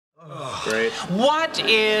Oh, great. What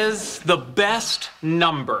is the best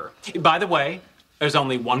number? By the way, there's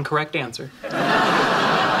only one correct answer.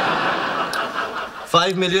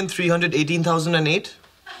 5,318,008?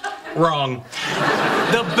 Wrong.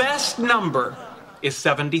 The best number is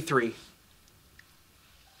 73.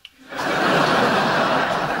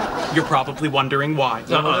 You're probably wondering why.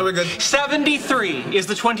 No, we're good. 73 is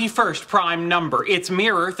the 21st prime number. Its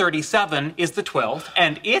mirror, 37, is the 12th.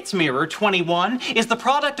 And its mirror, 21, is the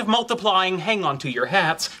product of multiplying, hang on to your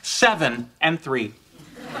hats, 7 and 3.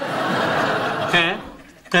 Huh?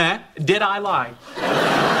 Did I lie?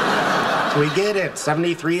 We get it.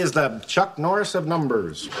 73 is the Chuck Norris of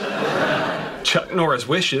numbers. Chuck Norris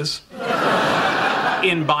wishes.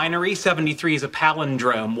 In binary, 73 is a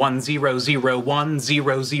palindrome,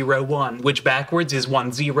 1001-001, which backwards is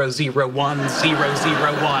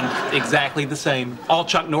 1001-001. Exactly the same. All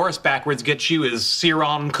Chuck Norris backwards gets you is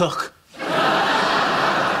Ciaran Cook.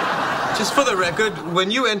 Just for the record, when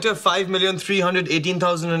you enter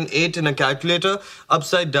 5,318,008 in a calculator,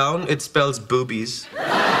 upside down, it spells boobies.